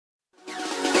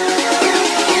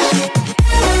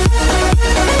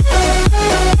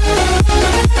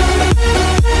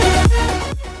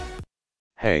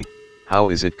How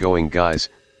is it going, guys?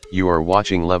 You are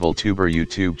watching Level Tuber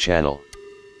YouTube channel.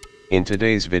 In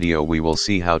today's video we will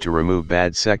see how to remove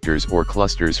bad sectors or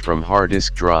clusters from hard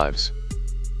disk drives.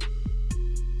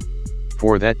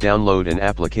 For that, download an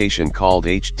application called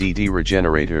HDD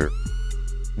Regenerator.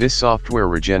 This software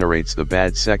regenerates the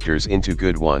bad sectors into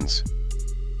good ones.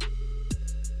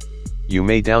 You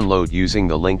may download using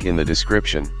the link in the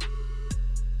description.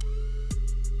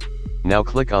 Now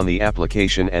click on the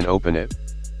application and open it.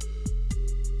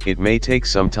 It may take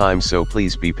some time, so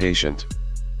please be patient.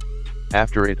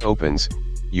 After it opens,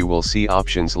 you will see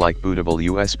options like bootable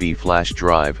USB flash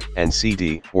drive and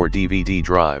CD or DVD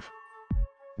drive.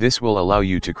 This will allow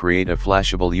you to create a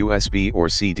flashable USB or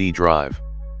CD drive.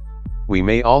 We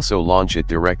may also launch it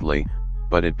directly,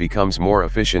 but it becomes more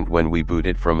efficient when we boot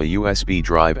it from a USB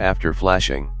drive after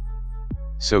flashing.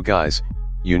 So guys,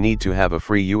 you need to have a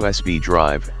free USB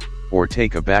drive, or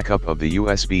take a backup of the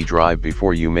USB drive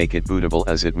before you make it bootable,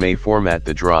 as it may format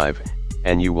the drive,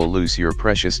 and you will lose your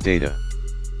precious data.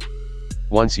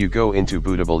 Once you go into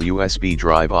bootable USB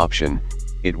drive option,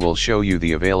 it will show you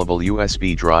the available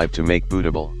USB drive to make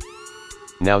bootable.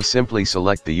 Now simply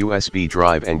select the USB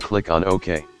drive and click on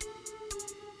OK.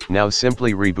 Now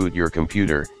simply reboot your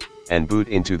computer, and boot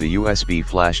into the USB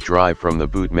flash drive from the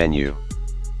boot menu.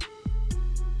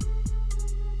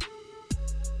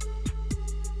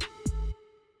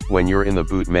 When you're in the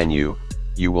boot menu,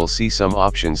 you will see some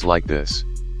options like this.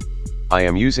 I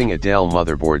am using a Dell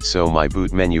motherboard, so my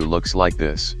boot menu looks like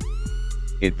this.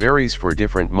 It varies for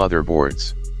different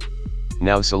motherboards.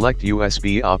 Now select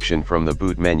USB option from the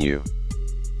boot menu.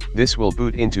 This will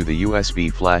boot into the USB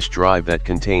flash drive that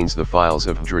contains the files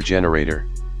of HDD Regenerator.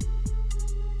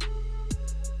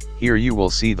 Here you will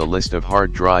see the list of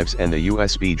hard drives and the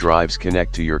USB drives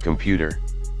connect to your computer.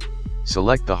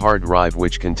 Select the hard drive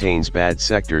which contains bad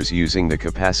sectors using the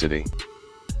capacity.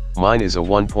 Mine is a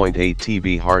 1.8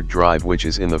 TB hard drive, which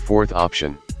is in the fourth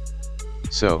option.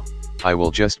 So, I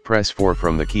will just press 4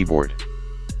 from the keyboard.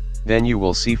 Then you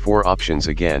will see 4 options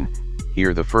again.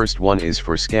 Here the first one is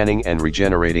for scanning and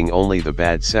regenerating only the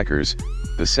bad sectors,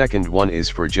 the second one is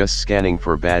for just scanning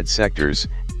for bad sectors,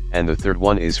 and the third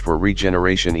one is for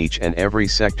regeneration each and every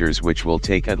sectors, which will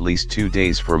take at least 2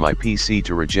 days for my PC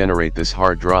to regenerate this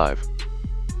hard drive.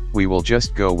 We will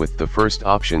just go with the first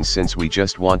option since we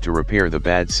just want to repair the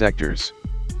bad sectors.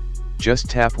 Just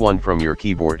tap 1 from your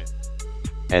keyboard.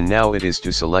 And now it is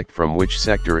to select from which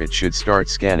sector it should start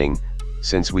scanning.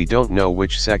 Since we don't know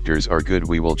which sectors are good,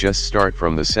 we will just start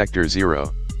from the sector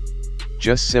 0.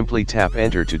 Just simply tap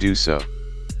enter to do so.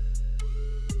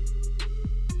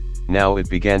 Now it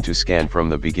began to scan from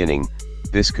the beginning.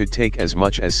 This could take as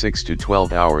much as 6 to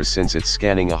 12 hours since it's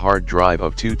scanning a hard drive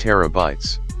of 2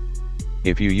 terabytes.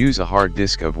 If you use a hard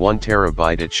disk of 1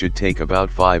 terabyte, it should take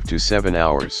about 5 to 7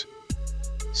 hours.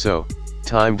 So,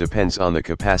 time depends on the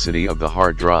capacity of the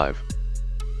hard drive.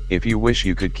 If you wish,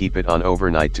 you could keep it on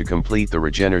overnight to complete the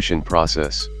regeneration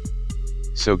process.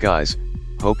 So guys,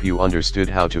 hope you understood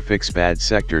how to fix bad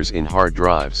sectors in hard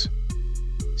drives.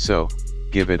 So,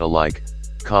 give it a like,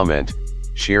 comment,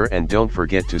 share, and don't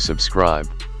forget to subscribe.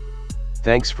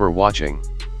 Thanks for watching.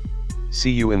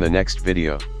 See you in the next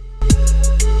video.